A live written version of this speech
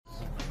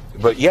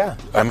But yeah,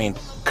 I mean,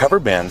 cover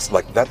bands,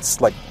 like,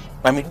 that's like,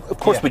 I mean, of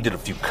course we did a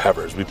few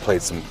covers. We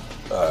played some,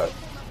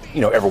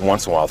 every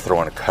once in a while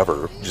throw in a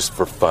cover just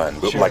for fun.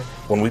 But like,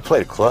 when we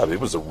played a club, it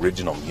was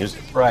original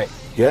music. Right.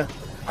 Yeah.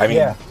 I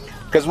mean,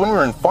 because when we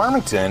were in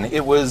Farmington,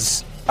 it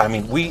was, I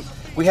mean, we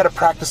had a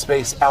practice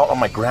space out on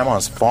my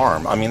grandma's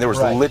farm. I mean, there was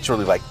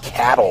literally like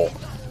cattle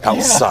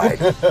outside.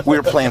 We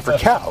were playing for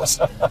cows.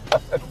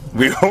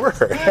 We were.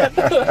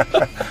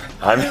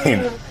 I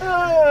mean,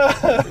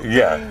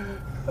 yeah.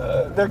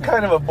 They're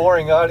kind of a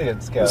boring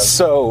audience, guys.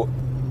 So,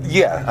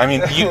 yeah, I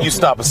mean, you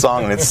stop a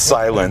song and it's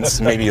silence,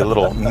 maybe a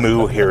little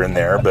moo here and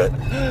there, but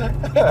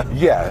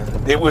yeah,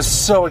 it was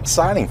so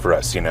exciting for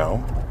us,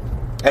 And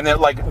then,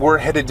 like, we're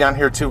headed down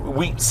here too.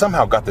 We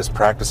somehow got this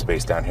practice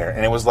space down here,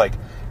 and it was like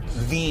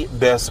the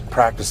best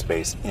practice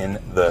space in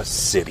the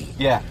city.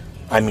 Yeah.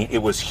 I mean, it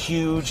was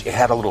huge. It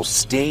had a little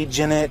stage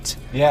in it.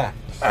 Yeah.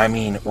 I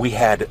mean, we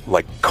had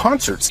like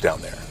concerts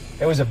down there.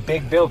 It was a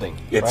big building,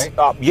 right?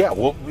 Yeah,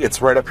 well,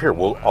 it's right up here.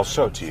 I'll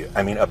show it to you.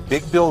 I mean, a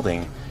big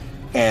building,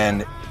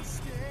 and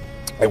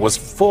it was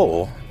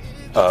full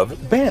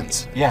of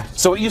bands. Yeah.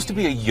 So it used to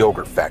be a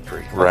yogurt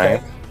factory,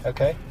 right?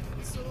 Okay.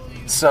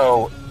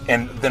 So,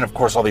 and then of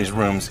course all these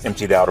rooms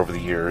emptied out over the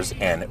years,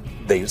 and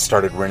they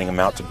started renting them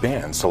out to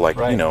bands. So like,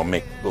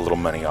 make a little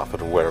money off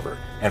it or whatever.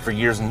 And for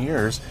years and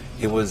years,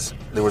 there was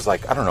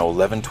like, I don't know,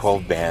 11,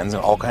 12 bands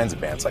and all kinds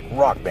of bands, like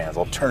rock bands,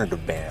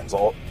 alternative bands,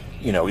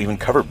 even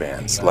cover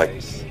bands,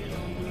 like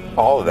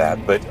all of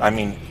that. But I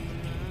mean,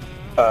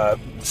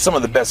 some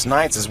of the best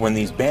nights is when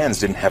these bands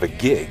didn't have a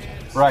gig.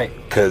 Right.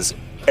 Because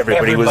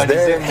everybody was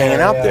there, hanging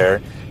out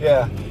there.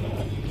 Yeah.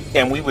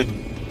 And we would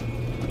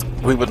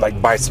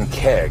like buy some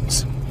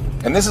kegs.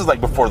 And this is like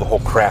before the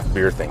whole craft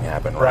beer thing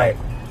happened, right?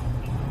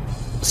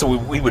 So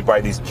we would buy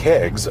these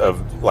kegs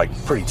of like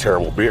pretty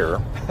terrible beer,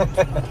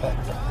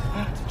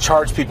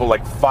 charge people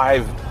like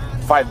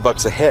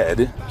 $5 a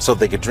head so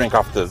they could drink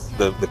off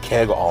the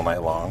keg all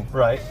night long.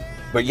 Right.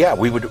 But yeah,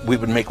 we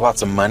would make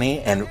lots of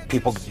money, and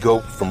people could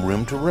go from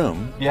room to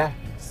room. Yeah.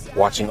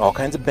 Watching all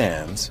kinds of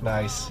bands.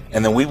 Nice.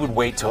 And then we would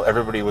wait till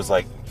everybody was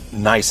like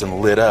nice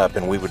and lit up,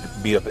 and we would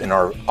be up in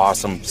our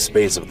awesome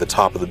space at the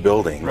top of the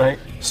building. Right.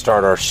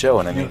 Start our show,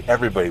 and I mean,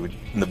 everybody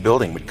in the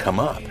building would come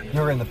up.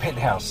 You're in the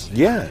penthouse.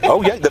 Yeah.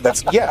 Oh yeah.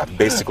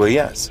 Basically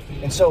yes.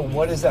 And so,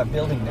 what is that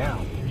building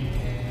now?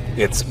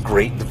 It's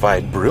Great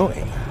Divide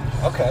Brewing.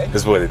 Okay.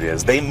 Is what it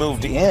is. They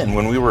moved in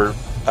when we were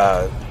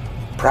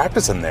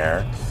practicing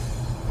there,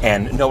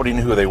 and nobody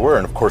knew who they were.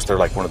 And of course, they're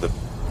like one of the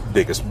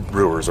biggest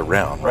brewers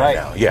around right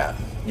now. Yeah.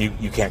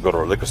 You can't go to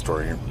a liquor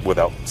store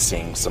without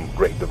seeing some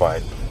Great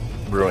Divide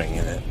Brewing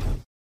in it.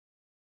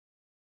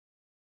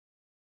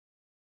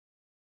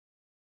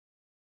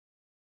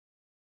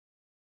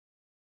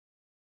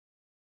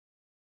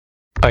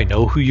 I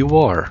know who you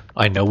are.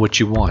 I know what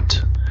you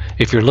want.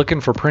 If you're looking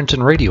for print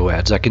and radio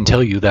ads, I can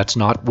tell you that's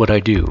not what I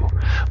do.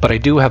 But I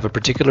do have a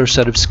particular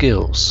set of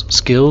skills.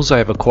 Skills I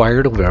have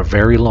acquired over a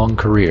very long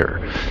career.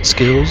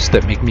 Skills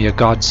that make me a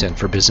godsend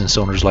for business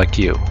owners like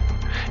you.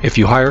 If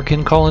you hire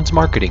Ken Collins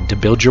Marketing to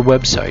build your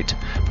website,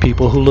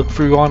 people who look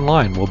for you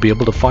online will be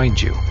able to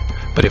find you.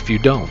 But if you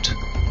don't,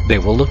 they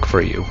will look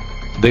for you.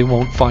 They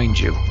won't find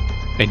you.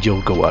 And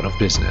you'll go out of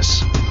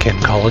business.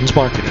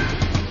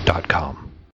 KenCollinsMarketing.com